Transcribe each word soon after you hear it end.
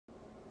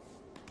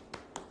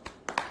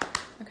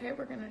Okay,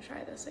 we're gonna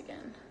try this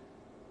again.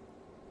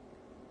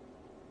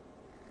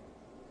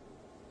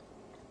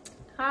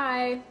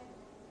 Hi.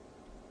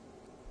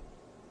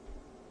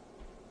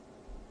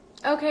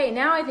 Okay,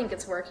 now I think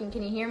it's working.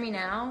 Can you hear me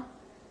now?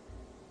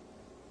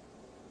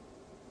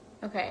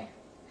 Okay.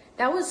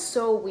 That was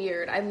so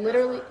weird. I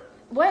literally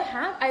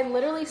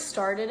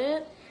started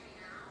it.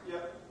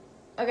 Yep.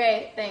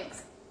 Okay,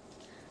 thanks.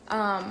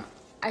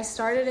 I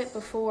started it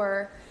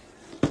before,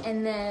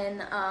 and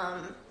then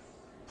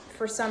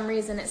for some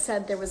reason it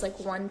said there was like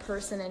one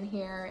person in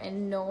here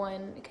and no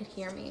one could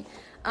hear me.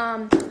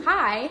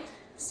 Hi.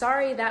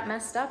 Sorry that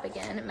messed up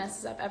again. It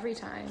messes up every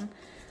time.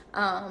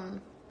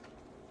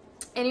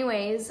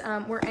 Anyways,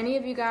 were any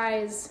of you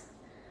guys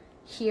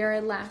here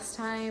last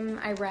time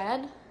I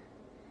read?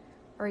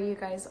 Or are you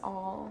guys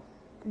all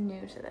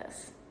new to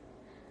this?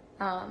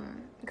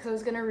 Because I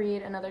was going to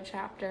read another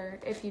chapter.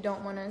 If you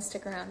don't want to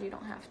stick around, you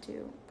don't have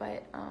to.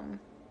 But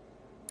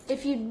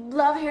if you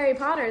love Harry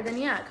Potter, then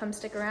yeah, come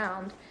stick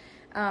around.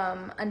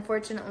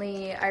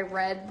 Unfortunately, I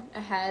read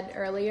ahead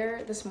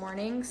earlier this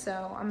morning,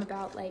 so I'm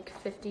about like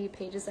 50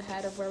 pages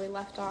ahead of where we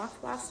left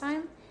off last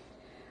time.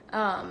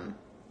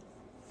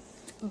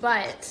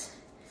 But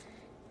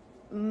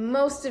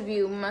most of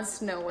you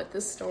must know what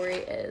this story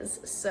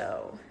is,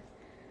 so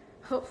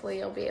hopefully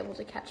you'll be able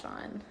to catch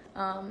on.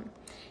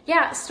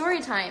 Yeah,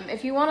 story time.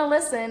 If you want to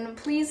listen,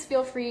 please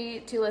feel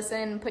free to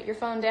listen. Put your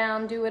phone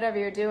down, do whatever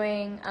you're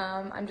doing.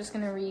 I'm just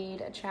going to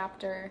read a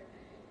chapter,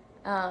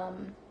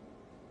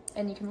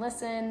 and you can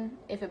listen.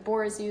 If it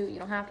bores you, you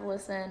don't have to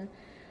listen.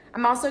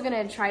 I'm also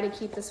going to try to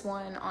keep this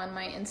one on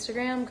my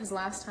Instagram, because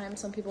last time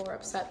some people were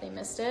upset they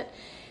missed it.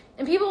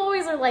 And people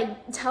always are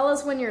like, tell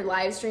us when you're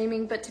live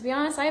streaming, but to be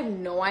honest, I have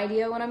no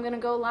idea when I'm going to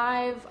go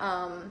live.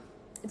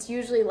 It's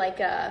usually like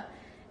a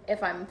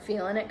if I'm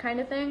feeling it kind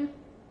of thing.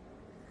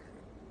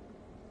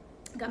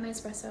 Got my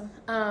espresso.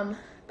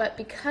 But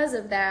because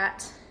of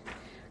that,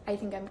 I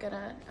think I'm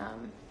gonna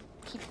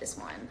keep this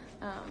one.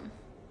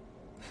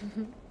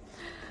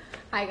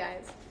 Hi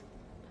guys.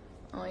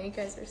 Oh, you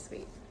guys are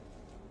sweet.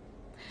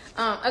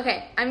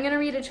 Okay, I'm gonna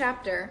read a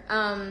chapter.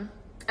 I'm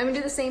gonna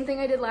do the same thing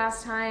I did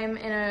last time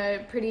in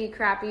a pretty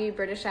crappy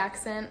British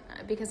accent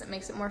because it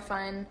makes it more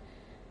fun.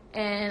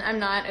 And I'm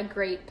not a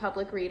great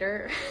public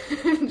reader,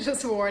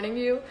 just warning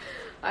you.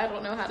 I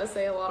don't know how to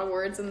say a lot of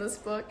words in this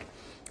book,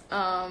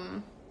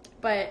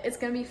 but it's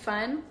gonna be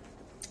fun.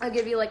 I'll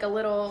give you like a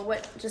little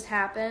what just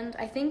happened.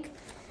 I think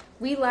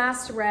we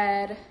last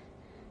read,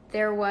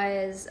 there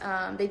was,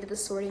 they did the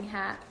sorting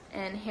hat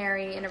and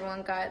Harry and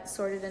everyone got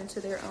sorted into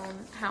their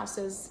own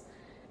houses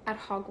at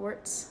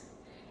Hogwarts.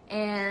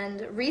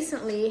 And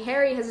recently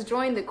Harry has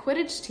joined the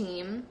Quidditch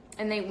team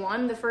and they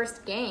won the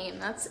first game.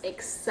 That's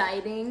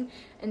exciting.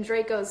 And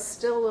Draco's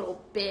still a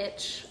little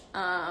bitch.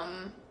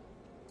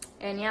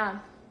 And yeah,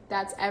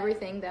 that's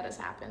everything that has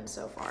happened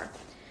so far.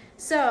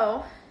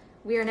 So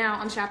we are now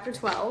on chapter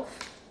 12.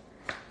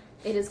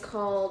 It is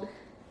called,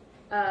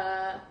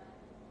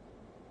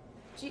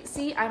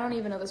 see, I don't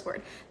even know this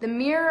word. The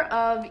Mirror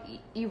of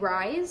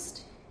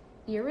Erased?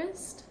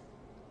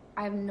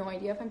 I have no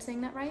idea if I'm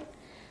saying that right.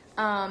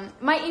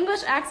 My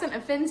English accent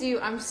offends you,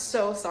 I'm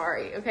so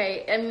sorry,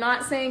 okay? I'm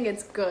not saying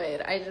it's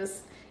good,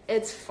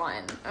 it's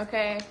fun,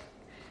 okay?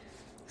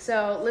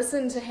 So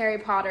listen to Harry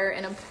Potter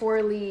in a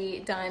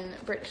poorly done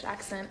British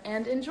accent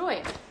and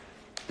enjoy.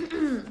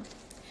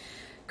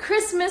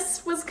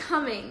 Christmas was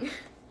coming.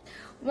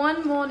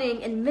 One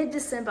morning in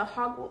mid-December,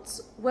 Hogwarts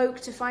woke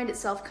to find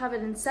itself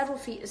covered in several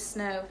feet of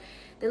snow.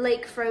 The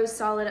lake froze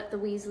solid at the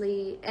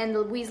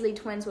Weasley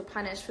twins were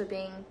punished for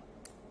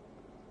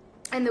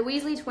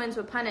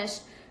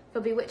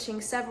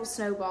bewitching several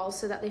snowballs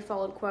so that they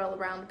followed Quirrell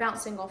around,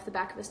 bouncing off the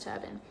back of his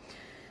turban.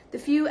 The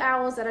few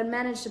owls that had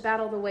managed to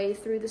battle the way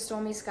through the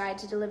stormy sky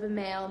to deliver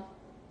mail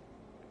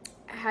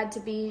had to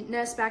be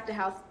nursed back to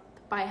health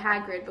by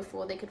Hagrid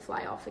before they could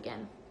fly off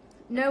again.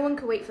 No one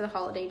could wait for the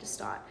holiday to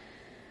start.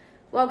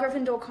 While the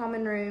Gryffindor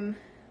Common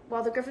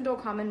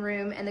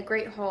Room and the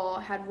Great Hall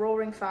had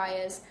roaring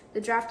fires,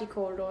 the drafty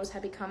corridors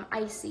had become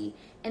icy,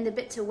 and the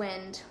bitter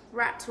wind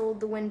rattled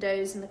the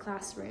windows in the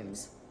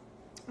classrooms.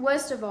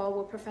 Worst of all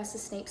were Professor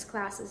Snape's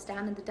classes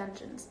down in the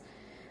dungeons,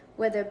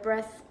 where their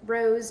breath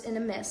rose in a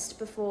mist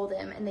before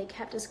them, and they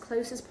kept as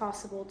close as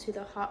possible to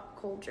the hot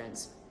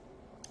cauldrons.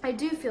 I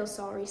do feel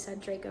sorry,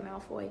 said Draco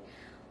Malfoy,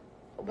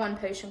 one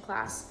potion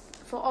class,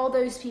 for all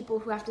those people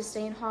who have to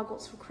stay in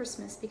Hogwarts for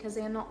Christmas because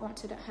they are not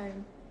wanted at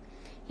home.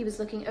 He was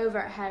looking over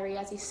at Harry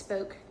as he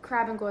spoke.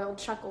 Crabbe and Goyle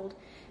chuckled.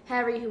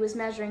 Harry, who was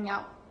measuring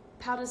out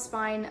powder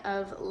spine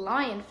of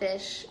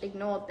lionfish,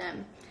 ignored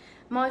them.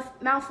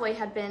 Malfoy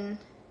had been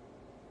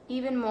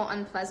even more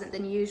unpleasant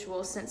than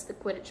usual since the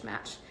Quidditch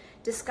match,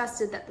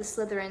 disgusted that the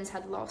Slytherins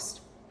had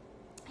lost.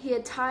 He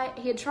had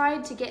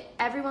tried to get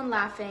everyone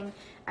laughing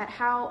at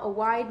how a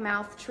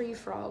wide-mouthed tree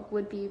frog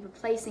would be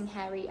replacing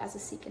Harry as a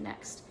Seeker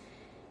next.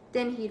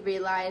 Then he'd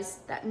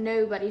realized that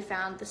nobody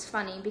found this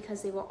funny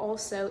because they were all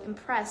so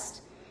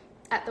impressed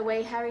at the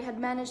way Harry had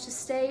managed to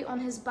stay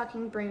on his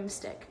bucking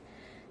broomstick.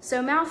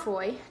 So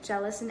Malfoy,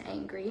 jealous and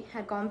angry,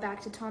 had gone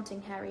back to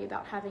taunting Harry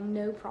about having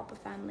no proper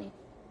family.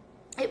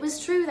 It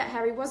was true that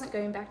Harry wasn't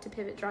going back to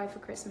Pivot Drive for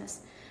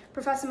Christmas.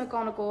 Professor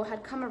McGonagall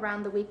had come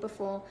around the week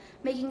before,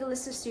 making a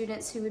list of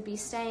students who would be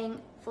staying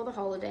for the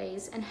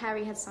holidays, and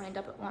Harry had signed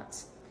up at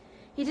once.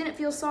 He didn't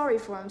feel sorry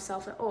for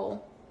himself at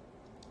all.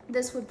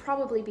 This would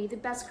probably be the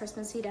best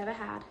Christmas he'd ever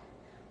had.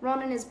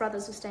 Ron and his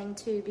brothers were staying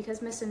too, because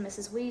Mr. and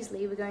Mrs.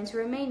 Weasley were going to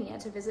Romania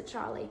to visit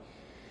Charlie.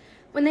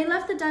 When they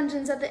left the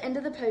dungeons at the end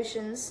of the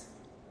potions,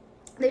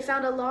 they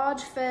found a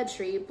large fir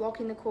tree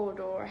blocking the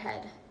corridor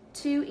ahead.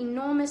 2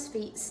 enormous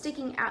feet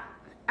sticking out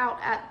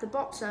at the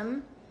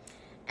bottom,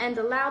 and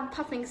a loud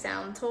puffing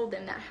sound told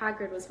them that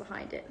Hagrid was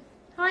behind it.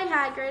 "Hi,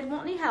 Hagrid,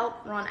 want any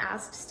help?" Ron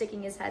asked,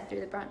 sticking his head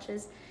through the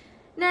branches.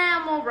 "Nah,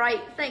 I'm all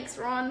right, thanks,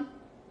 Ron."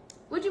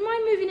 "Would you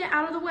mind moving it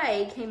out of the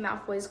way?" came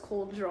Malfoy's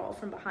cold drawl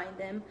from behind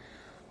them.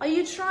 "Are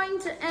you trying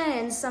to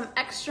earn some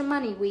extra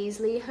money,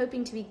 Weasley,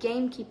 hoping to be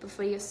gamekeeper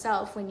for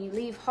yourself when you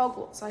leave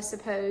Hogwarts, I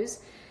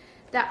suppose?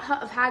 That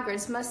hut of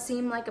Hagrid's must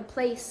seem like a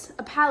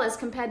palace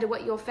compared to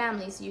what your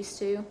family's used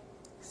to."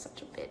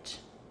 Such a bitch.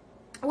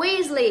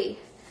 "Weasley!"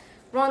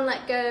 Ron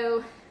let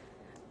go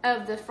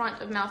of the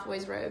front of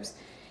Malfoy's robes.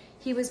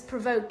 "He was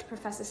provoked,"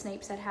 Professor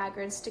Snape said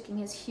Hagrid, sticking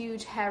his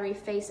huge, hairy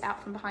face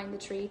out from behind the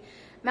tree.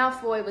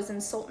 "Malfoy was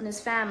insulting his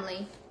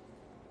family."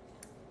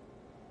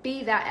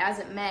 "Be that as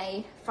it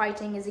may,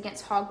 fighting is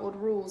against Hogwarts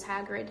rules,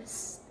 Hagrid,"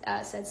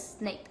 said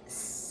Snape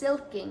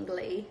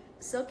silkily.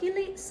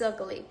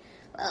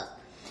 Ugh.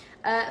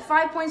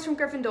 5 points from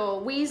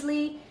Gryffindor.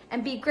 Weasley,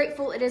 and be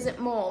grateful it isn't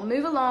more.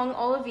 Move along,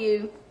 all of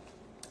you.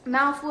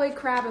 Malfoy,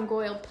 Crabbe, and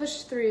Goyle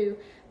pushed through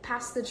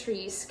past the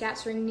trees,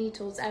 scattering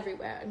needles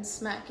everywhere and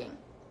smirking.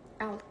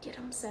 "I'll get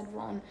 'em," said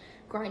Ron,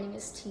 grinding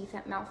his teeth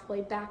at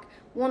Malfoy back.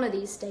 "One of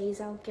these days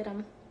I'll get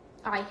 'em."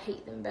 "I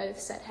hate them both,"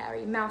 said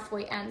Harry,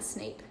 Malfoy and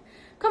Snape.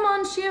 "Come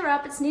on, cheer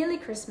up, it's nearly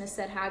Christmas,"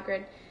 said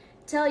Hagrid.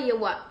 "Tell you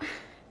what,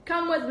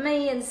 come with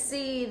me and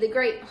see the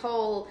Great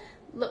Hall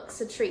looks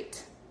a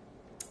treat."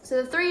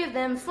 So the 3 of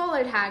them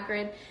followed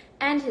Hagrid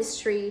and his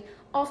tree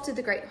off to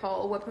the Great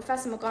Hall, where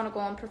Professor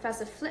McGonagall and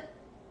Professor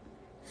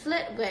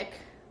Flitwick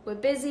were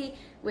busy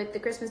with the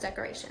Christmas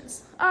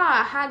decorations.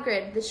 "Ah,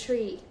 Hagrid, the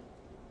tree.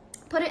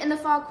 Put it in the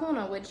far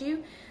corner, would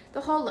you?"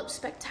 The hall looked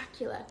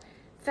spectacular.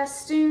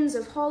 Festoons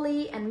of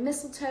holly and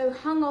mistletoe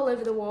hung all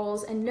over the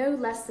walls, and no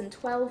less than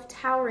 12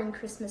 towering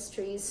Christmas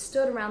trees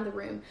stood around the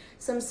room,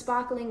 some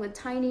sparkling with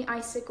tiny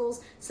icicles,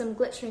 some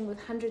glittering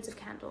with hundreds of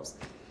candles.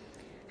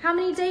 "How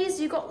many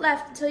days you got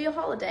left until your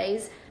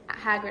holidays?"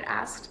 Hagrid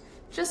asked.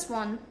 "Just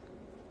one,"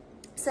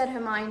 said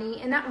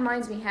Hermione. "And that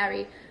reminds me,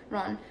 Harry,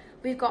 Ron,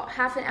 we've got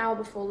half an hour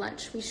before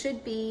lunch. We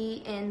should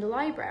be in the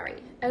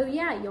library." "Oh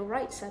yeah, you're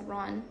right," said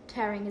Ron,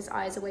 tearing his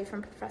eyes away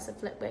from Professor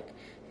Flitwick,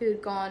 who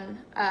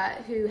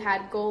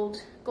had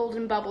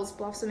golden bubbles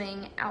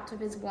blossoming out of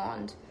his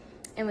wand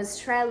and was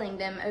trailing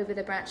them over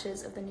the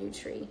branches of the new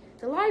tree.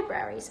 "The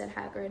library," said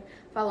Hagrid,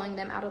 following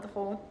them out of the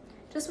hall.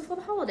 "Just before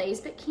the holidays,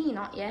 bit keen,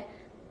 aren't you?"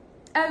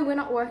 "Oh, we're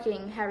not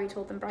working," Harry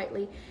told them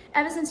brightly.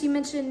 "Ever since you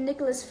mentioned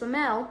Nicholas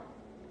Flamel,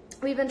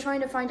 we've been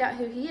trying to find out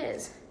who he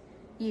is."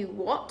 "You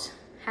what?"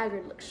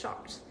 Hagrid looked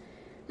shocked.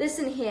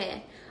 "Listen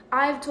here,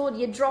 I've told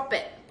you drop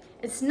it.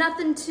 It's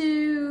nothing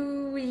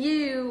to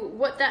you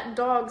what that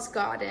dog's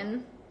got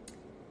in."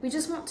 "We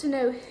just want to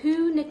know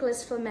who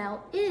Nicholas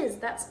Flamel is,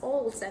 that's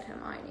all," said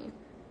Hermione.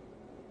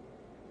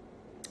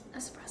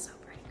 Espresso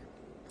break.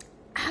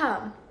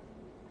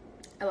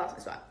 I lost my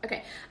spot.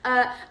 Okay.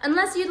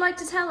 "Unless you'd like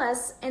to tell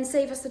us and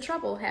save us the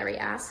trouble," Harry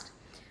asked.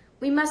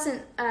 We must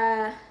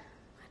have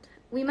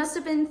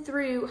been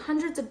through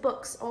hundreds of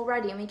books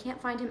already and we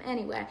can't find him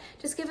anywhere.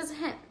 Just give us a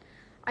hint."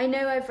 "I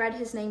know I've read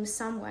his name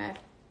somewhere."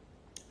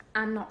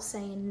 "I'm not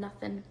saying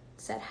nothing,"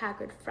 said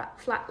Hagrid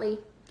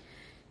flatly.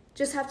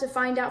 "Just have to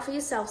find out for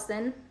yourselves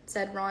then,"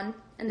 said Ron,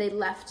 and they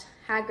left,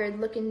 Hagrid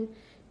looking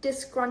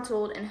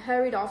disgruntled and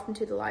hurried off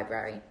into the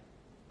library.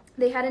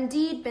 They had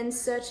indeed been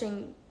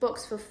searching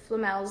books for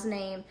Flamel's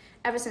name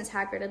ever since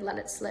Hagrid had let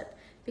it slip,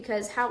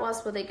 because how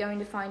else were they going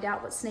to find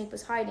out what Snape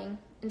was hiding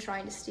and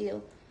trying to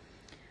steal?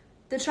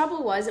 The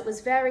trouble was, it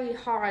was very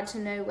hard to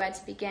know where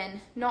to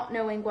begin, not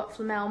knowing what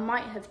Flamel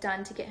might have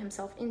done to get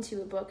himself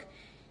into a book.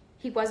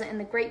 He wasn't in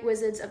the great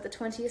wizards of the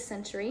 20th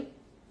century,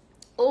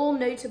 all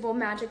notable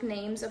magic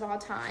names of our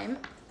time.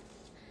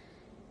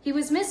 He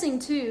was missing,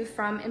 too,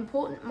 from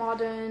important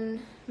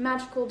modern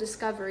magical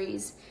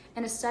discoveries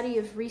and a study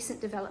of recent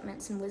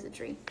developments in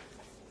wizardry.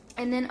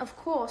 And then, of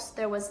course,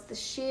 there was the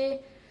sheer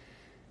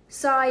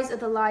size of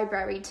the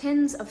library,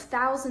 tens of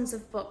thousands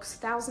of books,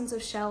 thousands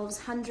of shelves,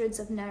 hundreds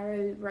of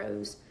narrow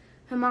rows.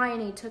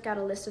 Hermione took out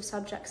a list of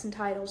subjects and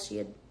titles she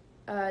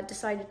had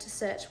decided to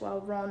search, while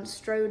Ron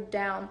strode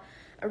down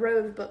a row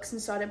of books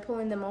and started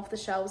pulling them off the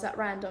shelves at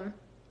random.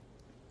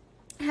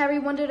 Harry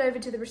wandered over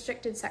to the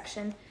restricted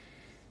section.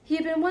 He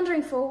had been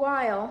wondering for a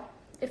while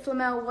if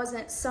Flamel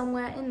wasn't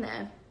somewhere in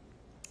there.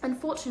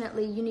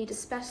 Unfortunately, you need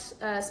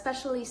a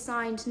specially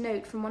signed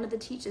note from one of the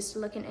teachers to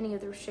look in any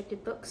of the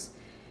restricted books,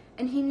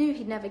 and he knew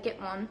he'd never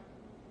get one.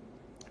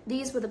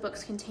 These were the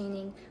books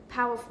containing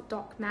powerful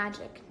dark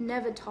magic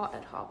never taught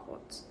at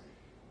Hogwarts,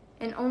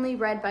 and only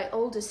read by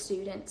older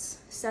students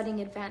studying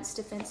advanced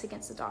defense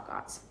against the dark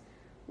arts.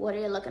 "What are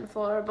you looking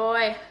for,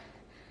 boy?"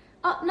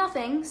 "Oh,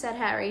 nothing," said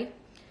Harry.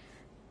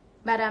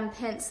 Madame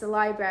Pince, the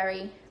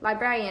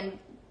librarian,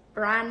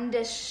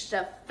 brandished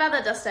a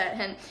feather duster at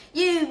him.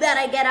 "You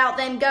better get out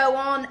then, go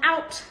on,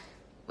 out!"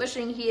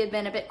 Wishing he had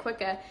been a bit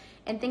quicker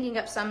and thinking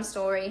up some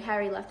story,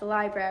 Harry left the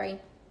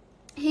library.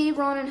 He,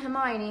 Ron, and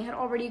Hermione had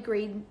already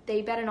agreed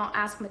they better not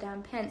ask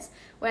Madame Pince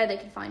where they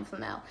could find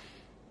Flamel.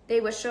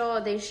 They were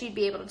sure she'd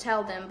be able to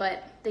tell them,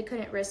 but they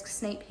couldn't risk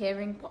Snape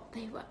hearing what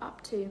they were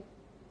up to.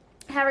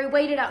 Harry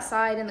waited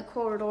outside in the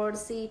corridor to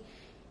see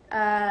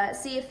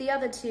if the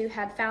other two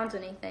had found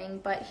anything,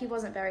 but he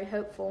wasn't very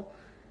hopeful.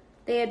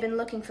 They had been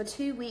looking for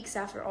 2 weeks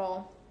after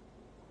all.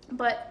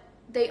 But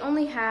they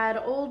only had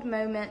odd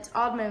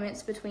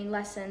moments between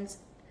lessons.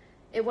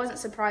 It wasn't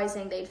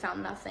surprising they'd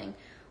found nothing.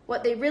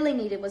 What they really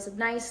needed was a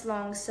nice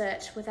long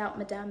search without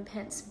Madame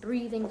Pince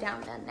breathing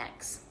down their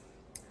necks.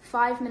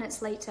 5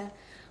 minutes later,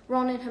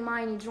 Ron and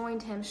Hermione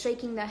joined him,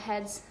 shaking their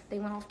heads. They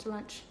went off to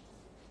lunch.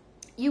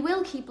 "You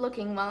will keep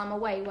looking while I'm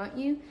away, won't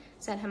you?"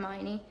 said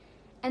Hermione.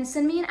 "And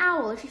send me an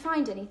owl if you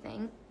find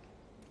anything."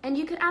 "And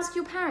you could ask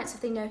your parents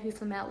if they know who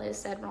Flamel is,"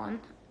 said Ron.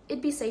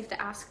 "It'd be safe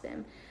to ask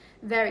them."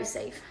 "Very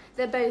safe.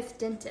 They're both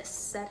dentists,"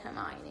 said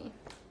Hermione.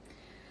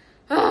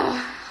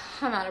 Ugh,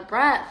 I'm out of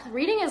breath.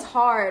 Reading is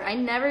hard. I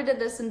never did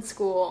this in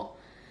school.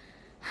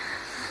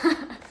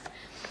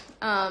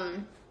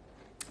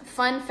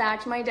 Fun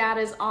fact, my dad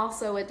is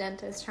also a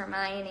dentist,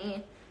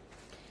 Hermione.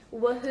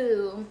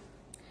 Woohoo.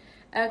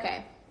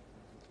 Okay.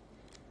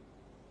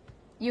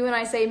 You and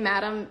I say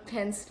Madame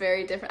Pince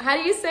very different. How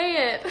do you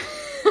say it?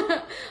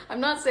 I'm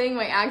not saying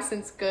my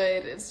accent's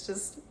good. It's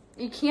just,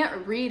 you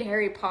can't read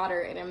Harry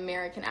Potter in an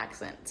American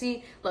accent.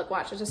 See, look,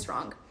 watch, it's just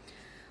wrong.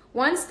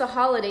 Once the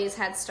holidays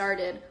had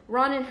started,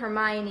 Ron and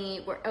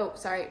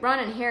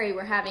Harry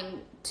were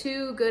having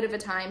too good of a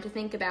time to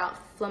think about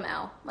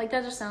Flamel. Like,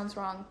 that just sounds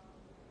wrong.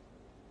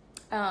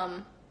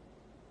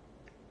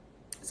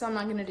 So I'm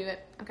not gonna do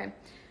it. Okay,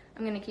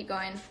 I'm gonna keep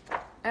going.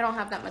 I don't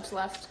have that much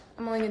left.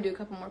 I'm only gonna do a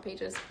couple more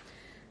pages.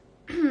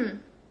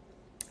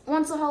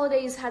 Once the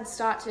holidays had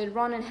started,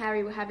 Ron and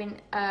Harry were having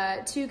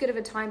too good of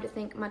a time to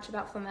think much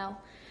about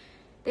Flamel.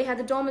 They had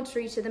the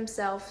dormitory to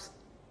themselves,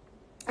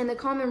 and the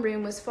common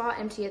room was far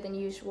emptier than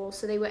usual,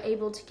 so they were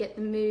able to get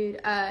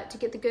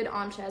the good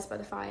armchairs by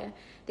the fire.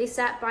 They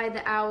sat by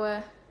the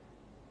hour,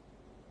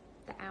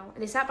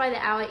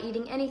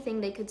 eating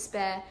anything they could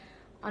spare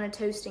on a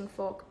toasting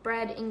fork: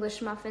 bread, English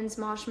muffins,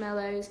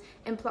 marshmallows,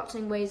 and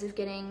plotting ways of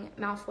getting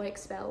Malfoy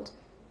expelled,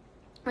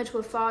 which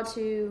were far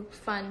too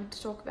fun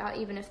to talk about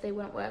even if they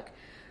wouldn't work.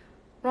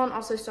 Ron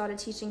also started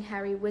teaching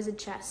Harry wizard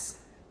chess.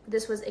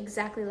 This was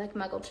exactly like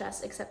Muggle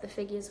chess, except the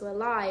figures were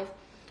alive,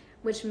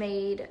 which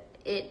made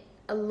it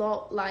a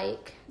lot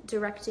like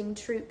directing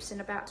troops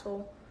in a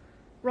battle.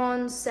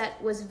 Ron's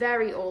set was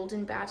very old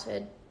and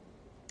battered,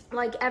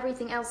 like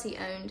everything else he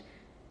owned,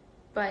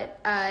 but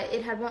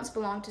it had once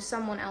belonged to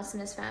someone else in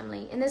his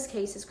family, in this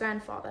case his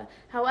grandfather.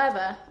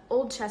 However,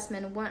 old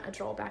chessmen weren't a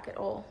drawback at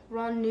all.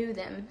 Ron knew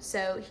them,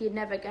 so he had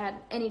never had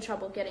any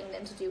trouble getting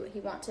them to do what he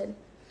wanted.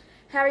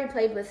 Harry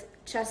played with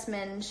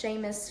chessmen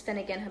Seamus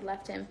Finnegan had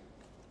left him,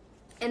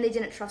 and they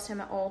didn't trust him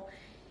at all.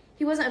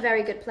 He wasn't a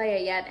very good player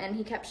yet, and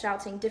he kept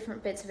shouting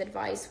different bits of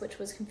advice, which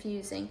was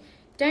confusing.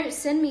 "Don't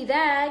send me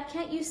there.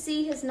 Can't you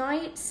see his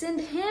knight?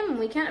 Send him.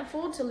 We can't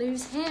afford to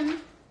lose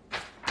him."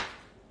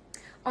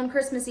 On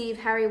Christmas Eve,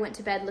 Harry went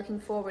to bed looking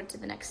forward to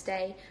the next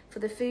day, for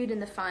the food and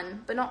the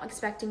fun, but not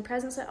expecting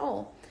presents at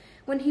all.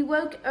 When he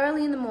woke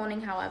early in the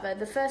morning, however,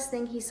 the first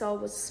thing he saw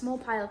was a small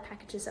pile of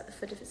packages at the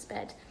foot of his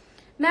bed.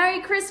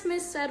 "Merry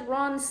Christmas," said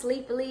Ron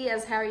sleepily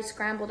as Harry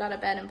scrambled out of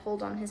bed and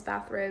pulled on his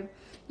bathrobe.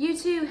 "You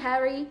too,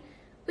 Harry.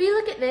 Will you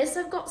look at this?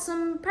 I've got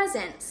some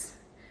presents."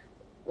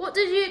 "What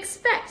did you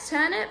expect,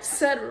 turnips?"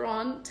 said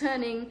Ron,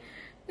 turning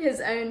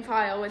his own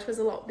pile, which was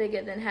a lot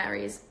bigger than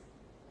Harry's.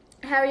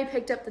 Harry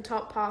picked up the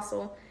top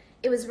parcel.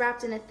 It was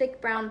wrapped in a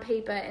thick brown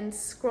paper, and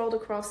scrawled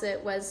across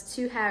it was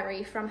 "To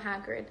Harry, from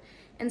Hagrid."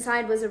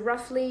 Inside was a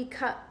roughly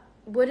cut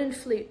wooden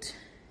flute.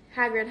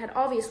 Hagrid had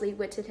obviously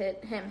witted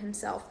him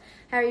himself.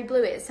 Harry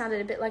blew it. It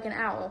sounded a bit like an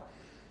owl.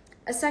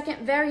 A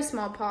second, very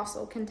small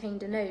parcel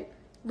contained a note.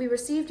 "We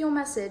received your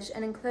message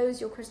and enclosed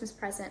your Christmas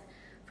present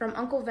from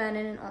Uncle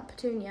Vernon and Aunt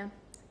Petunia."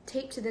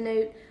 Taped to the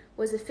note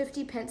was a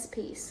 50-pence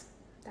piece.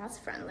 "That's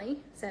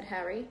friendly," said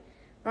Harry.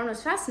 Ron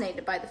was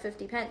fascinated by the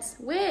 50 pence.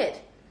 "Weird.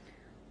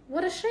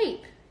 What a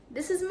shape.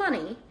 This is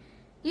money."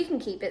 "You can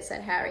keep it,"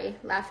 said Harry,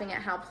 laughing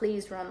at how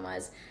pleased Ron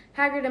was.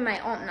 "Hagrid and my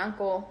aunt and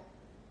uncle."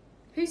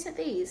 "Who sent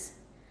these?"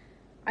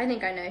 "I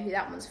think I know who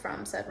that one's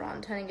from," said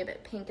Ron, turning a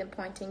bit pink and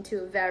pointing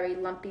to a very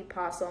lumpy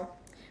parcel.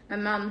 "My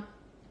mum.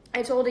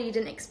 I told her you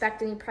didn't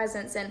expect any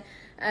presents, and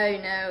oh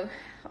no.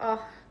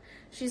 Oh,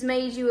 she's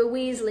made you a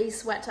Weasley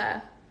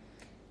sweater."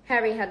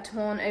 Harry had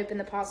torn open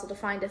the parcel to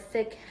find a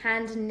thick,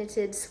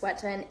 hand-knitted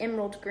sweater in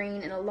emerald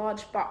green in a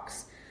large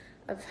box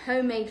of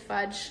homemade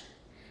fudge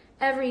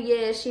Every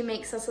year she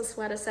makes us a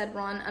sweater, said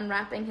Ron,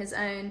 unwrapping his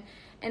own.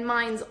 And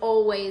mine's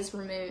always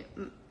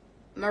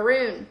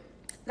maroon.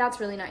 That's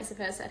really nice of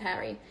her, said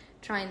Harry,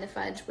 trying the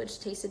fudge,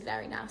 which tasted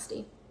very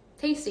nasty.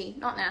 Tasty,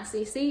 not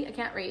nasty. See, I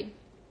can't read.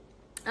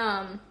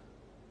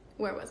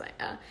 Where was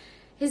I?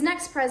 His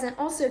next present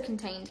also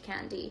contained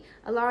candy,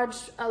 a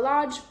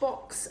large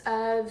box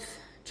of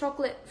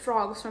chocolate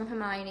frogs from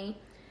Hermione.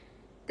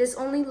 This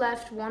only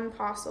left one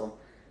parcel.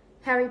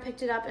 Harry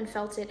picked it up and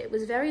felt it. It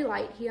was very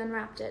light. He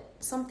unwrapped it.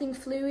 Something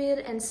fluid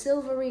and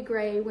silvery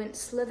grey went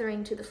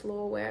slithering to the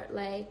floor where it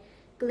lay.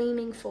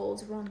 Gleaming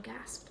folds. Ron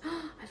gasped.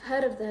 Oh, I've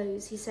heard of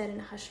those, he said in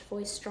a hushed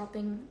voice,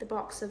 dropping the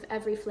box of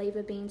every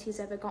flavour beans he's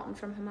ever gotten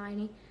from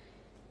Hermione.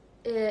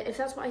 If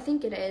that's what I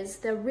think it is,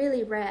 they're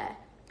really rare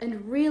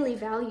and really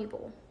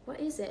valuable. What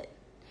is it?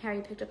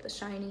 Harry picked up the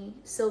shiny,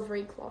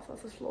 silvery cloth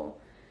off the floor.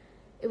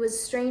 It was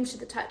strange to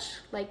the touch,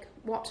 like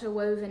water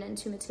woven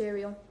into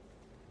material.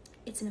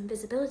 It's an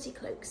invisibility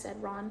cloak,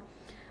 said Ron,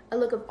 a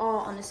look of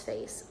awe on his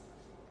face.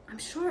 I'm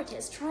sure it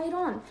is. Try it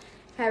on.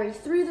 Harry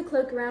threw the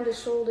cloak around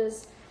his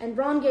shoulders, and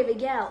Ron gave a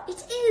yell.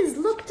 It is!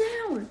 Look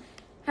down!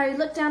 Harry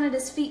looked down at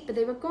his feet, but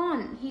they were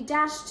gone. He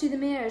dashed to the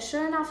mirror.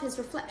 Sure enough, his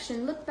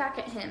reflection looked back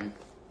at him.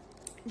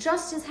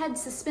 Just his head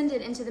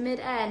suspended into the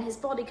mid-air and his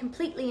body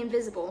completely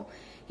invisible.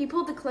 He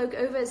pulled the cloak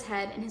over his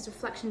head and his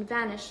reflection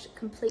vanished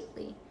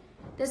completely.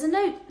 There's a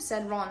note,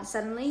 said Ron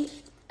suddenly.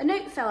 A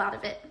note fell out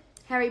of it.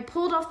 Harry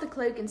pulled off the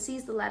cloak and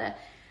seized the letter.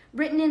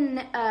 Written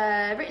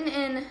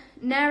in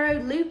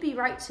narrow, loopy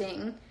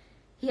writing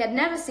he had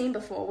never seen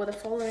before were the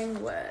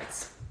following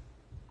words.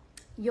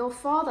 Your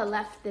father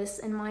left this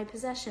in my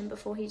possession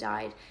before he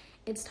died.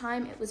 It's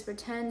time it was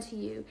returned to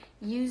you.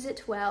 Use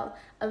it well.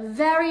 A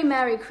very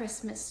Merry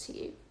Christmas to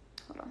you.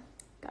 Hold on.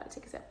 Gotta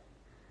take a sip.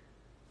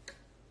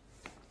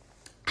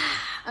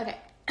 Okay.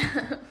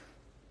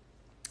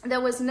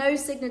 There was no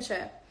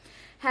signature.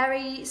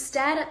 Harry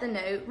stared at the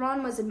note.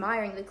 Ron was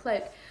admiring the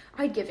cloak.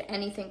 I'd give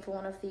anything for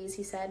one of these,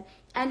 he said.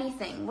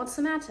 Anything. What's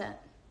the matter?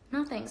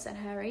 Nothing, said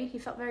Harry. He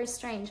felt very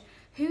strange.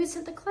 Who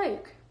sent the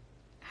cloak?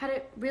 Had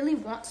it really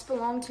once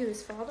belonged to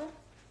his father?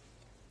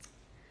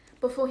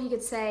 Before he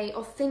could say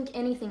or think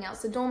anything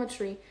else, the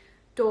dormitory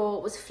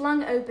door was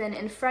flung open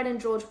and Fred and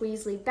George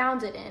Weasley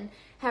bounded in.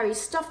 Harry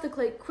stuffed the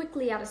cloak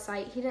quickly out of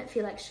sight. He didn't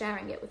feel like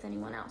sharing it with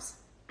anyone else.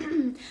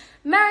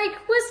 Merry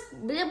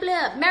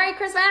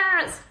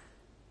Christmas!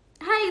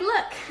 Hey,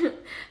 look!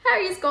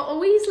 Harry's got a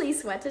Weasley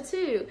sweater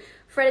too.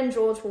 Fred and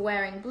George were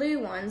wearing blue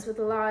ones with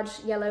a large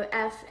yellow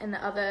F and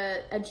the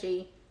other a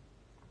G.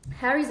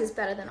 Harry's is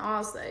better than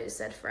ours though,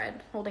 said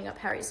Fred, holding up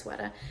Harry's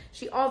sweater.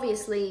 She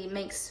obviously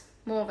makes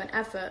more of an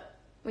effort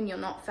when you're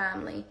not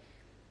family.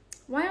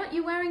 Why aren't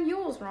you wearing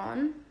yours,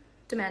 Ron?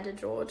 Demanded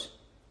George.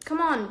 Come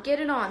on, get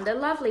it on. They're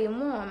lovely and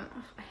warm.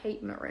 Oh, I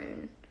hate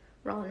maroon,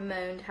 Ron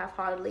moaned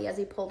half-heartedly as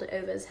he pulled it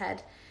over his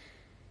head.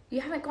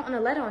 You haven't gotten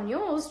a letter on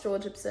yours,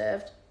 George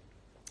observed.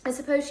 I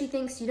suppose she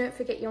thinks you don't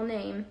forget your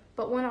name,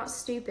 but we're not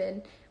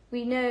stupid.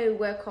 We know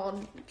we're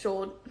called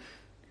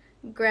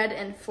Gred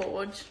and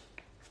Forge.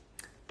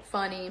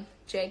 Funny,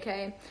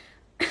 JK.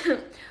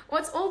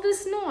 What's all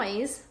this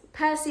noise?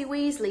 Percy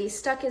Weasley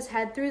stuck his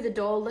head through the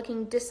door,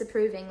 looking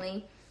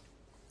disapprovingly.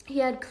 He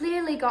had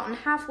clearly gotten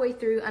halfway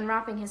through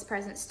unwrapping his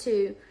presents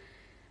too.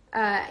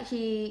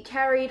 He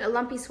carried a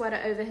lumpy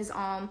sweater over his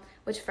arm,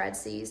 which Fred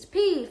seized.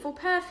 P for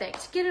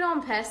perfect. Get it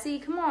on, Percy.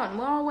 Come on,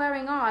 we're all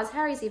wearing ours.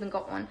 Harry's even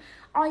got one.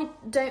 I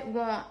don't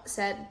want,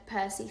 said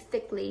Percy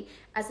thickly,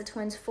 as the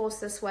twins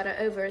forced the sweater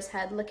over his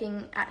head,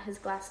 looking at his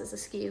glasses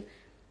askew.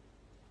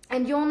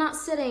 And you're not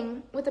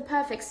sitting with the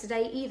perfects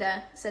today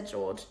either, said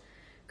George.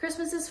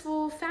 Christmas is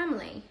for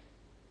family.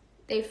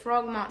 They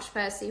frog-marched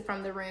Percy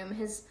from the room,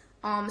 his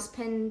arms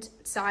pinned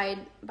side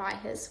by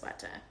his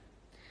sweater.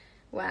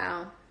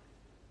 Wow,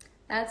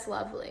 that's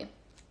lovely.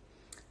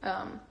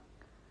 How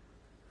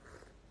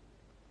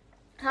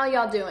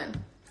y'all doing?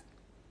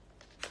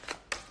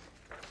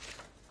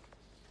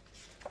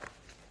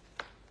 I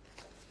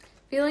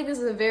feel like this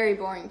is a very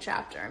boring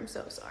chapter. I'm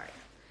so sorry.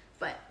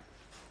 But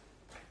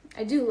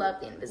I do love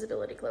the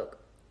invisibility cloak.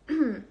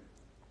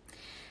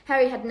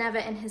 Harry had never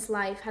in his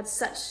life had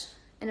such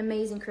an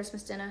amazing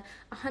Christmas dinner.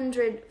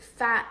 100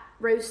 fat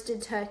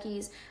roasted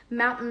turkeys,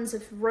 mountains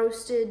of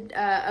roast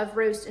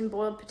and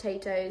boiled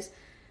potatoes,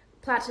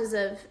 platters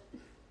of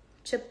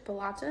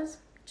chipolatas,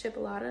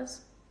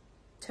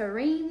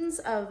 tureens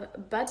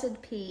of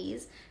buttered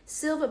peas,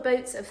 silver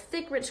boats of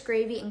thick rich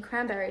gravy and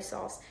cranberry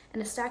sauce,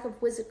 and a stack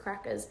of wizard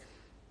crackers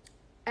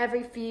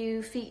every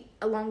few feet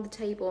along the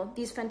table.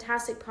 These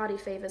fantastic party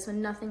favors were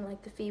nothing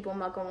like the feeble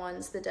muggle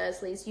ones the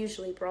Dursleys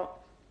usually brought,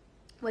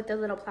 with their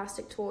little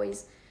plastic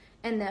toys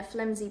and their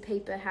flimsy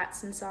paper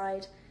hats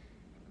inside.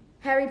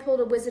 Harry pulled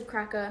a wizard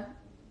cracker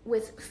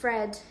with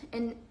Fred,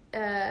 and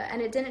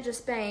it didn't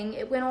just bang,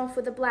 it went off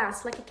with a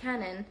blast like a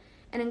cannon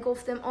and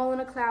engulfed them all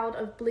in a cloud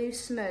of blue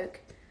smoke,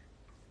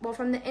 while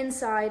from the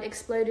inside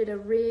exploded a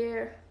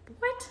rear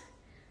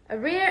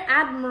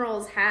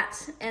admiral's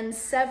hat and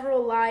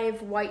several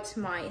live white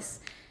mice.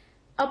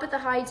 Up at the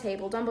high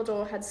table,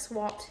 Dumbledore had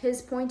swapped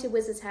his pointed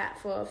wizard's hat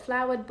for a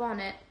flowered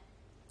bonnet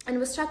and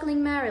was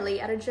chuckling merrily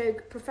at a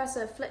joke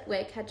Professor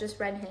Flitwick had just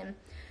read him.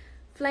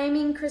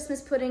 Flaming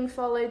Christmas pudding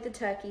followed the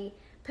turkey.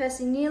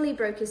 Percy nearly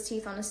broke his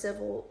teeth on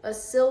a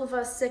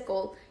silver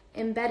sickle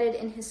embedded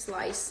in his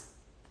slice.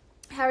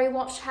 Harry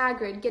watched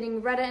Hagrid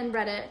getting redder and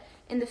redder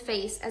in the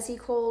face as he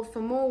called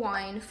for more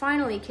wine,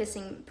 finally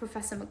kissing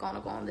Professor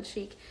McGonagall on the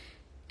cheek,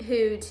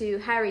 who, to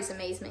Harry's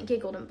amazement,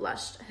 giggled and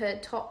blushed, her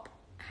top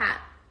hat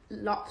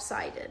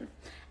lopsided.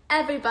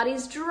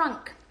 Everybody's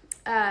drunk.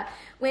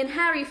 When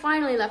Harry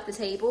finally left the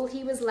table,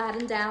 he was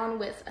laden down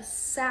with a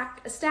stack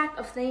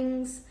of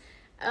things.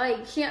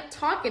 I can't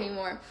talk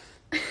anymore.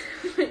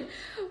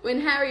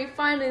 When Harry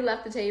finally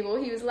left the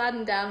table, he was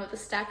laden down with a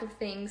stack of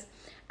things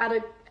out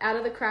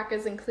of the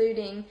crackers,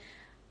 including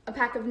a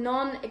pack of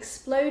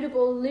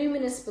non-explodable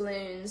luminous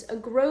balloons, a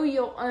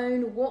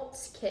grow-your-own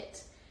warts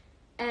kit,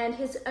 and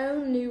his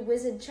own new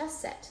wizard chess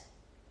set.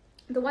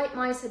 The white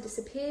mice had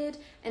disappeared,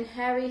 and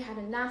Harry had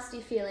a nasty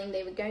feeling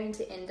they were going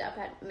to end up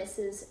at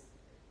Mrs.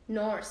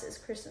 Norris's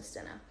Christmas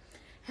dinner.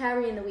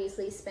 Harry and the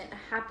Weasleys spent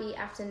a happy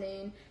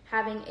afternoon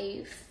having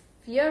a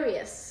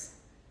furious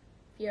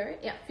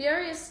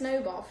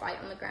snowball fight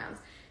on the grounds.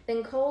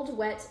 Then, cold,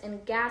 wet,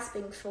 and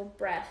gasping for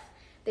breath,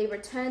 they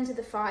returned to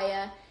the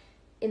fire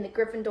in the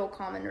Gryffindor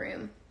common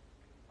room,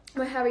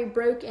 where Harry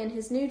broke in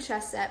his new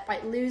chess set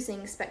by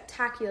losing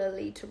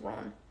spectacularly to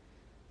Ron.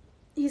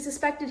 He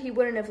suspected he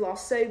wouldn't have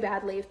lost so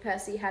badly if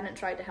Percy hadn't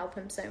tried to help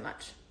him so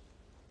much.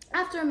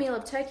 After a meal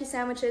of turkey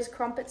sandwiches,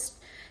 crumpets,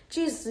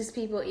 Jesus, these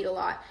people eat a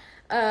lot,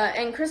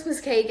 and Christmas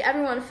cake,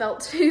 everyone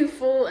felt too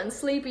full and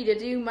sleepy to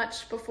do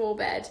much before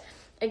bed,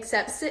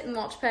 except sit and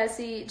watch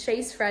Percy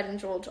chase Fred and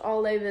George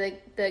all over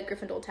the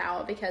Gryffindor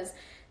Tower because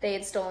they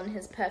had stolen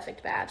his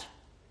perfect badge.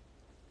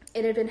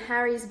 It had been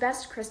Harry's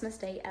best Christmas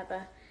day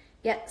ever,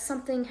 yet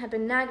something had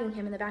been nagging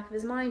him in the back of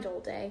his mind all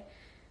day.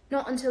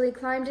 Not until he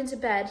climbed into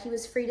bed he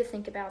was free to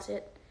think about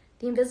it,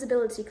 the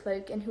invisibility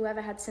cloak and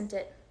whoever had sent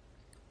it.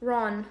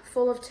 Ron,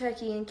 full of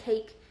turkey and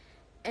cake,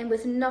 and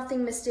with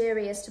nothing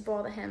mysterious to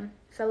bother him,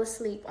 fell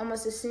asleep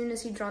almost as soon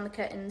as he'd drawn the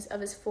curtains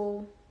of his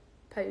fall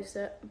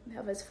poster.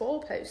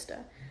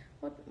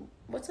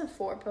 What's a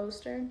four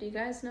poster? Do you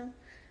guys know?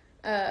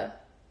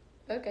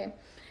 Okay.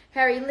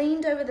 Harry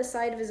leaned over the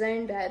side of his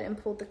own bed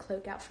and pulled the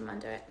cloak out from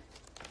under it.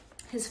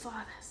 His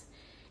father's.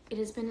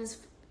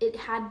 It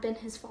had been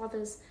his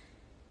father's.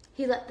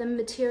 He let the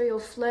material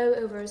flow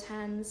over his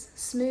hands,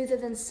 smoother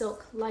than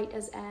silk, light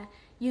as air.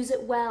 Use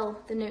it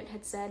well, the note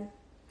had said.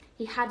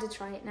 He had to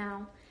try it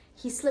now.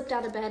 He slipped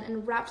out of bed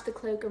and wrapped the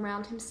cloak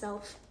around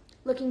himself.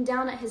 Looking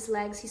down at his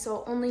legs, he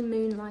saw only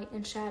moonlight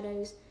and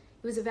shadows.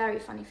 It was a very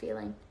funny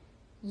feeling.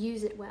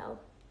 Use it well.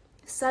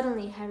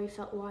 Suddenly, Harry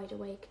felt wide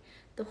awake.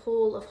 The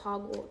hall of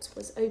Hogwarts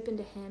was open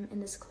to him in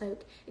this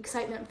cloak.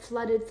 Excitement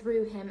flooded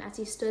through him as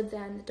he stood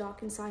there in the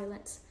darkened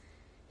silence.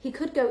 He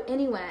could go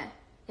anywhere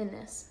in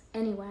this,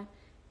 anywhere,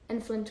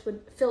 and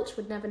Filch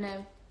would never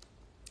know.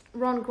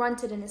 Ron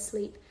grunted in his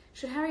sleep.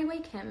 Should Harry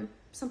wake him?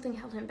 Something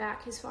held him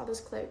back, his father's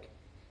cloak.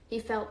 He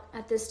felt,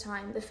 at this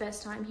time, the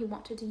first time, he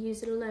wanted to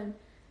use it alone.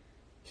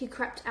 He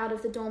crept out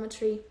of the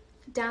dormitory,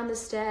 down the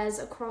stairs,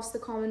 across the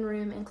common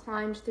room, and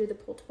climbed through the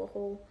portable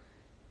hall.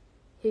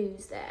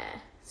 Who's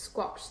there?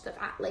 Squawked the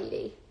fat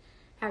lady.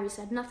 Harry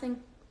said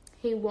nothing.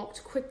 He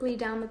walked quickly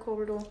down the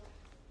corridor.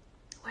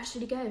 Where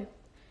should he go?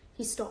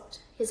 He stopped,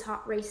 his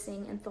heart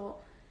racing, and thought.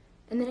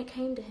 And then it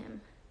came to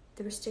him,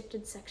 the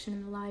restricted section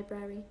in the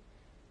library.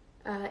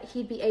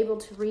 He'd be able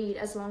to read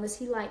as long as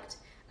he liked,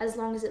 as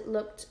long as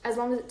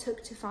it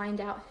took to find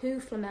out who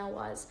Flamel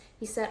was.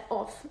 He set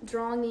off,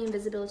 drawing the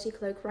invisibility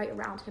cloak right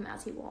around him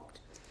as he walked.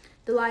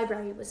 The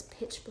library was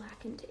pitch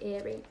black and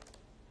eerie.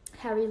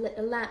 Harry lit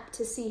a lamp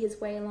to see his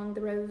way along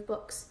the row of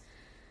books.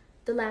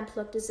 The lamp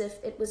looked as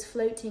if it was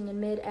floating in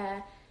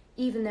mid-air,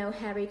 even though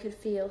Harry could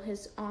feel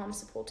his arm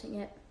supporting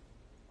it.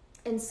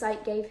 And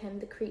sight gave him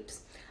the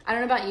creeps. I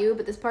don't know about you,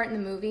 but this part in the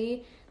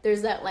movie,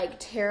 there's that,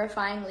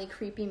 terrifyingly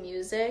creepy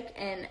music,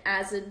 and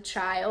as a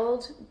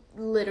child,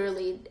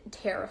 literally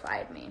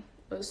terrified me.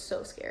 It was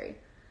so scary.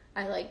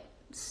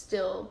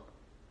 Still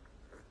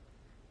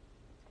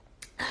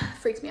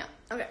freaks me out.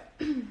 Okay.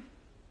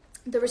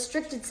 The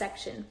restricted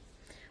section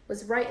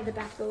was right at the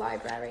back of the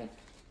library.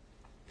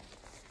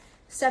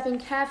 Stepping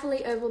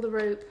carefully over the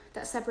rope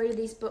that separated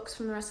these books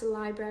from the rest of the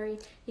library,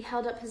 he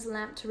held up his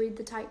lamp to read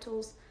the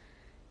titles.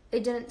 They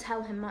didn't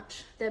tell him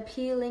much. Their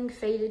peeling,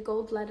 faded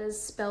gold letters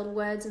spelled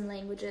words and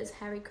languages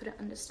Harry couldn't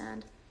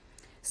understand.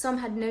 Some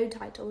had no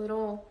title at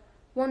all.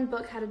 One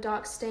book had a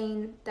dark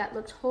stain that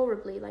looked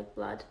horribly like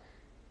blood.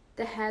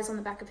 The hairs on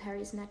the back of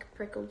Harry's neck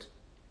prickled.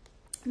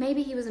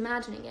 Maybe he was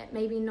imagining it,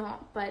 maybe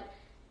not, but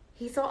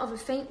he thought of a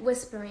faint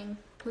whispering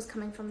was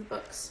coming from the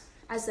books,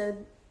 as though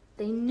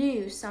they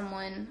knew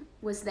someone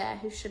was there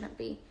who shouldn't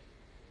be.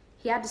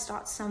 He had to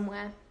start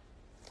somewhere.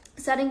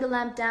 Setting the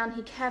lamp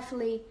down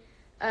carefully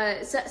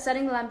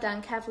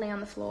on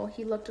the floor,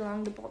 he looked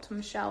along the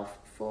bottom shelf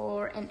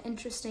for an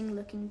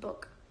interesting-looking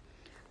book.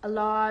 A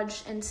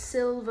large and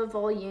silver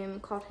volume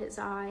caught his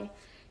eye.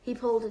 He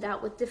pulled it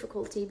out with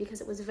difficulty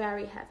because it was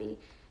very heavy,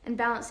 and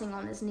balancing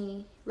on his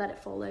knee, let it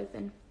fall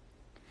open.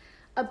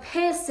 A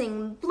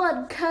piercing,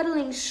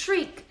 blood-curdling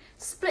shriek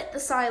split the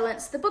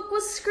silence. The book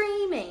was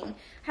screaming.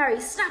 Harry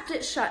snapped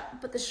it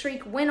shut, but the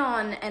shriek went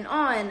on,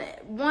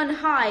 one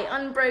high,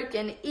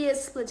 unbroken,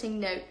 ear-splitting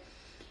note.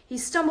 He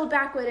stumbled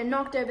backward and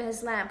knocked over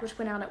his lamp, which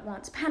went out at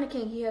once.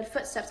 Panicking, he heard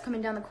footsteps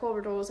coming down the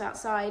corridors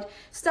outside.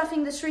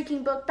 Stuffing the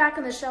shrieking book back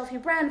on the shelf, he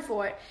ran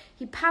for it.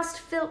 He passed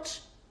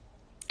Filch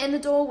in the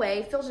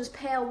doorway. Filch's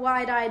pale,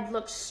 wide-eyed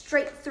looked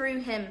straight through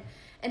him,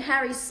 and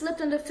Harry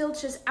slipped under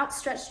Filch's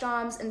outstretched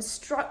arms and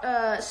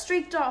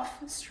streaked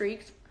off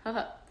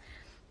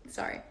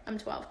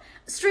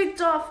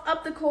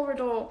up the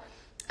corridor.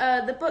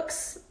 The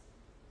book's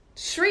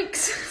shrieks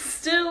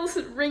still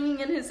ringing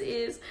in his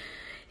ears.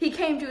 He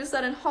came to a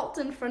sudden halt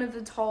in front of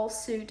the tall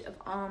suit of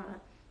armor.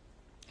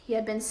 He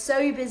had been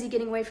so busy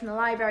getting away from the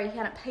library, he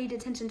hadn't paid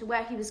attention to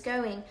where he was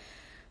going.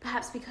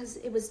 Perhaps because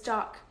it was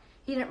dark,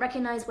 he didn't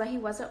recognize where he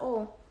was at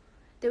all.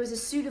 There was a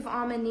suit of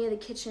armor near the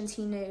kitchens,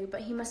 he knew,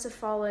 but he must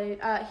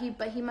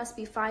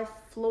be 5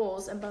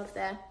 floors above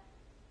there.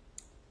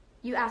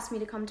 You asked me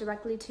to come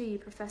directly to you,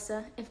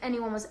 Professor. If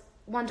anyone was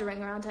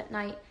wandering around at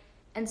night,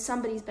 and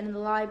somebody's been in the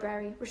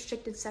library,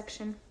 restricted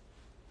section.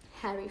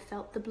 Harry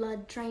felt the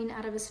blood drain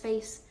out of his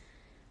face.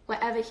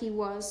 Wherever he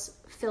was,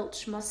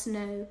 Filch must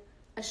know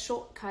a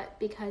shortcut,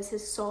 because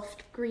his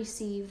soft,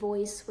 greasy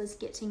voice was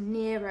getting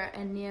nearer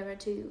and nearer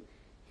to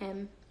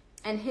him.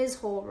 And his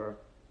horror.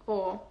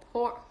 I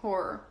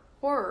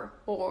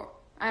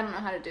don't know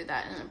how to do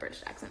that in a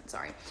British accent,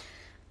 sorry.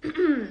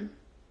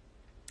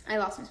 I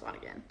lost my spot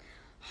again.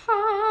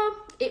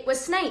 It was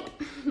Snape,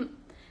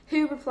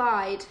 who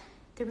replied,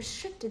 the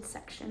restricted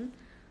section.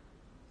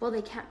 Well,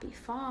 they can't be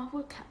far.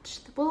 We'll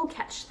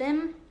catch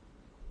them.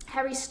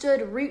 Harry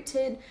stood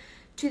rooted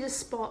to the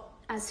spot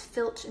as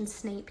Filch and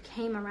Snape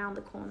came around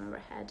the corner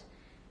ahead.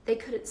 They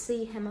couldn't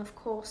see him, of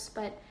course,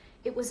 but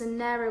it was a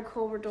narrow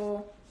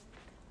corridor,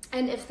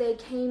 and if they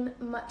came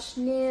much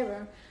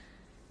nearer,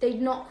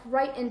 they'd knock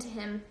right into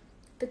him.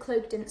 The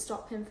cloak didn't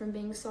stop him from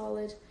being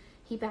solid.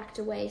 He backed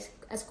away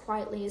as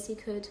quietly as he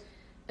could.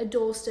 A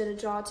door stood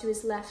ajar to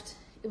his left.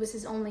 It was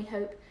his only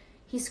hope.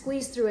 He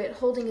squeezed through it,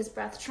 holding his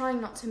breath,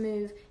 trying not to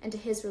move, and to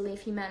his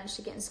relief, he managed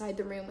to get inside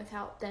the room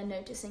without their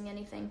noticing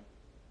anything.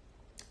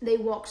 They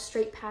walked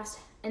straight past,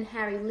 and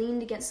Harry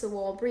leaned against the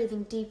wall,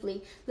 breathing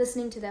deeply,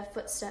 listening to their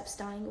footsteps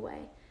dying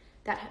away.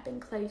 That had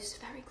been close,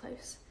 very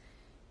close.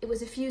 It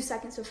was a few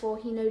seconds before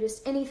he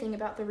noticed anything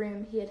about the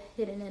room he had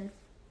hidden in.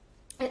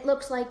 It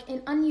looked like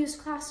an unused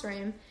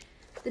classroom.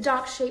 The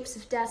dark shapes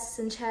of desks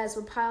and chairs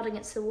were piled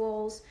against the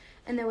walls,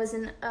 and there was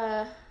an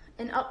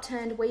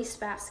upturned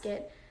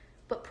wastebasket,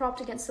 but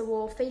propped against the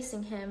wall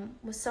facing him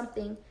was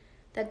something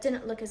that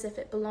didn't look as if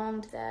it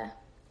belonged there,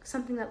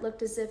 something that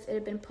looked as if it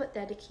had been put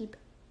there to keep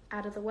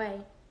out of the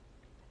way.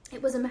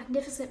 It was a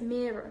magnificent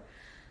mirror,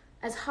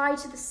 as high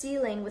to the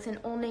ceiling with an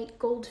ornate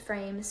gold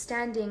frame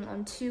standing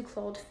on 2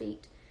 clawed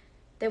feet.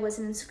 There was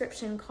an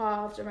inscription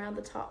carved around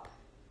the top.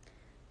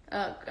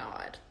 Oh,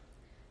 God.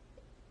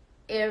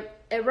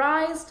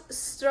 Erased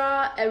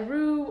stra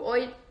eru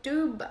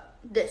oitub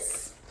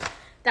dis.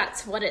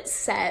 That's what it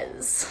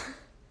says.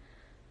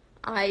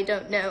 I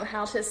don't know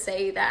how to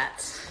say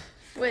that.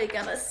 We're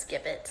gonna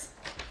skip it.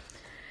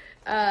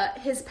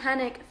 His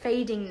panic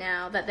fading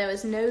now that there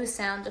was no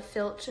sound of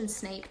Filch and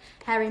Snape,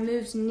 Harry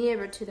moved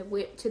nearer to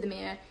the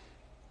mirror,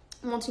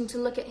 wanting to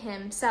look at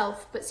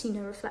himself but see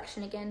no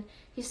reflection again.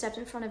 He stepped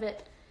in front of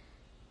it.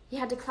 He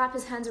had to clap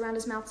his hands around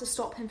his mouth to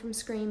stop him from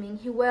screaming.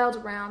 He whirled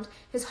around,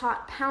 his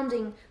heart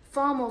pounding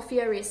far more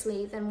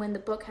furiously than when the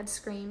book had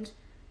screamed.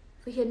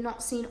 For he had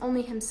not seen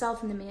only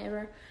himself in the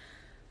mirror,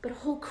 but a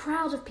whole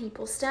crowd of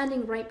people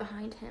standing right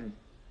behind him.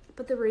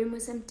 But the room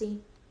was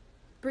empty.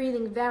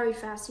 Breathing very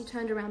fast, he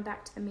turned around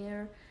back to the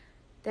mirror.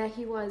 There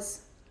he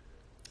was,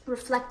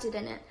 reflected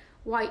in it,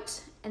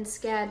 white and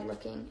scared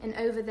looking, and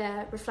over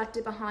there,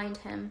 reflected behind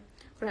him,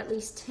 were at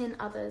least 10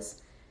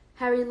 others.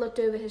 Harry looked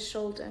over his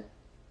shoulder,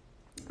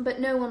 but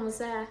no one was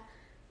there.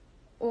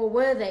 Or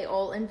were they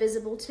all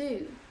invisible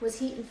too? Was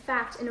he in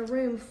fact in a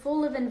room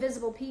full of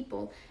invisible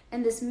people,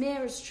 and this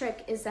mirror's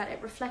trick is that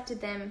it reflected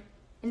them,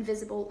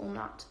 invisible or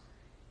not?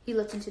 He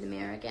looked into the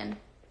mirror again.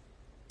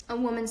 A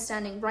woman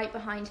standing right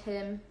behind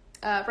him,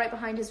 right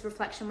behind his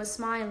reflection, was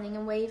smiling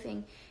and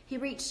waving. He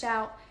reached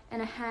out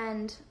a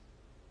hand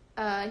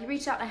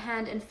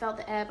and felt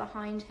the air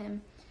behind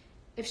him.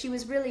 If she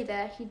was really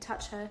there, he'd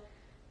touch her.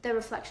 Their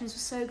reflections were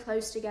so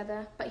close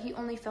together, but he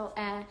only felt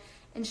air,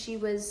 and she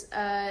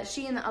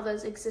and the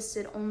others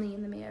existed only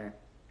in the mirror.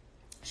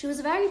 She was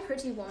a very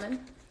pretty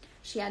woman.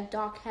 She had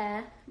dark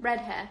hair, red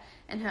hair,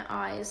 and her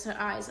eyes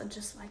are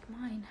just like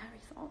mine, Harry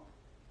thought.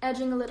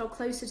 Edging a little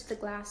closer to the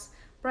glass,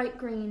 bright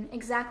green,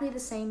 exactly the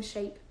same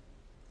shape.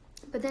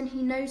 But then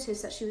he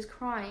noticed that she was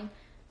crying,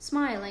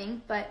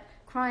 smiling, but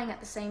crying at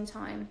the same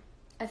time.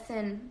 A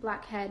thin,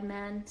 black-haired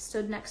man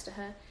stood next to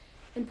her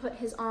and put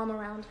his arm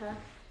around her.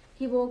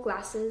 He wore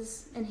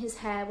glasses, and his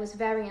hair was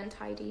very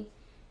untidy.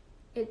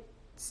 It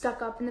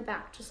stuck up in the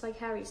back, just like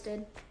Harry's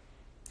did.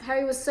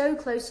 Harry was so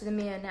close to the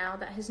mirror now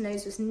that his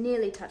nose was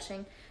nearly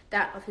touching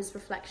that of his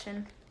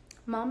reflection.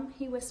 "Mum,"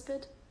 he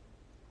whispered.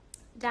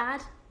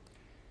 Dad?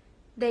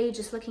 They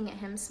just looking at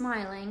him,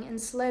 smiling, and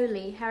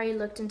slowly Harry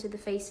looked into the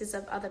faces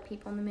of other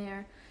people in the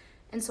mirror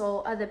and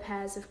saw other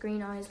pairs of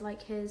green eyes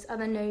like his,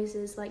 other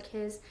noses like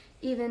his,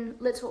 even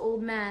little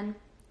old man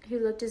who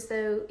looked as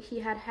though he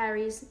had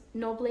Harry's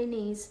knobbly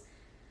knees.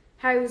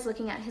 Harry was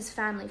looking at his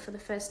family for the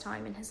first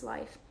time in his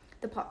life.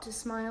 The Potter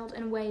smiled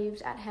and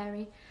waved at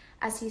Harry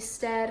as he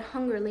stared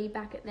hungrily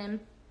back at them.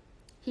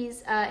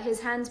 His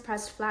hands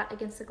pressed flat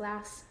against the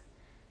glass,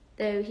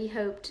 though he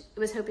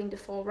was hoping to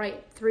fall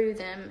right through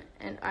them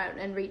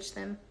and reach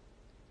them.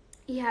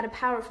 He had a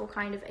powerful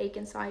kind of ache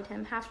inside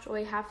him, half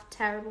joy, half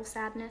terrible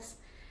sadness.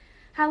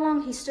 How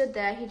long he stood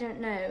there, he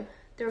didn't know.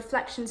 The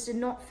reflections did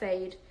not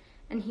fade,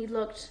 and he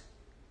looked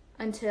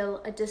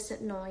until a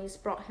distant noise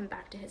brought him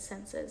back to his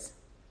senses.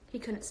 He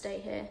couldn't stay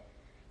here.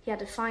 He had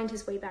to find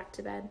his way back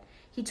to bed.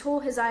 He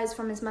tore his eyes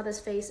from his mother's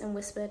face and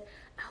whispered,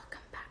 "I'll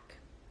come back,"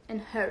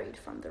 and hurried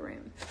from the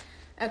room.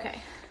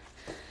 Okay.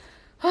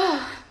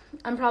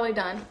 I'm probably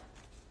done.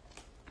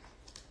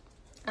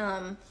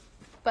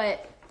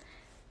 But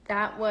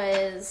that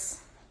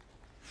was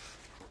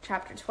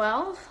chapter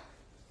 12.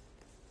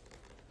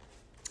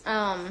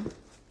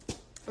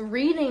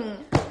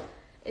 Reading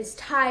is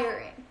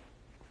tiring,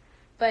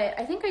 but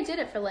I think I did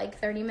it for like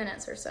 30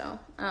 minutes or so.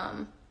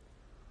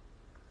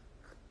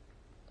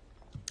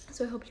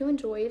 So I hope you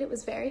enjoyed. It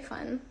was very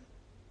fun.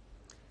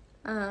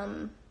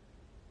 And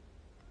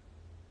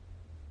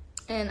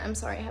I'm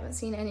sorry I haven't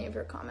seen any of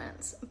your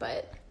comments,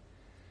 but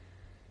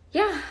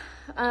yeah,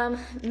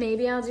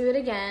 maybe I'll do it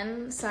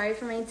again. Sorry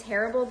for my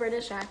terrible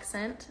British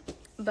accent,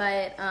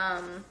 but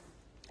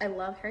I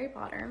love Harry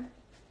Potter,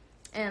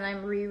 and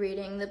I'm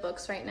rereading the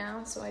books right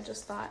now, so I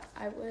just thought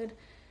I would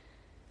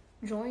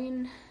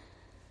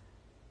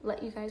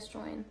let you guys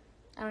join.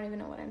 I don't even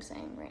know what I'm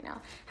saying right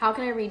now. How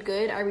can I read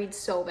good? I read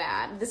so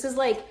bad. This is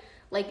like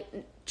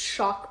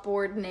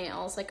chalkboard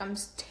nails. Like, I'm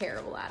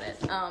terrible at it.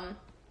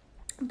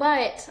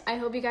 But I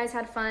hope you guys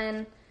had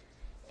fun,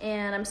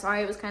 and I'm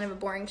sorry it was kind of a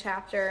boring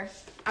chapter.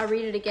 I'll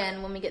read it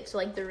again when we get to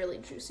like the really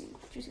juicy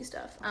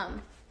stuff.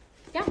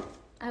 Yeah,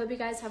 I hope you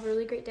guys have a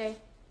really great day.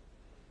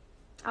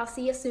 I'll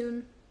see you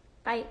soon.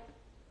 Bye.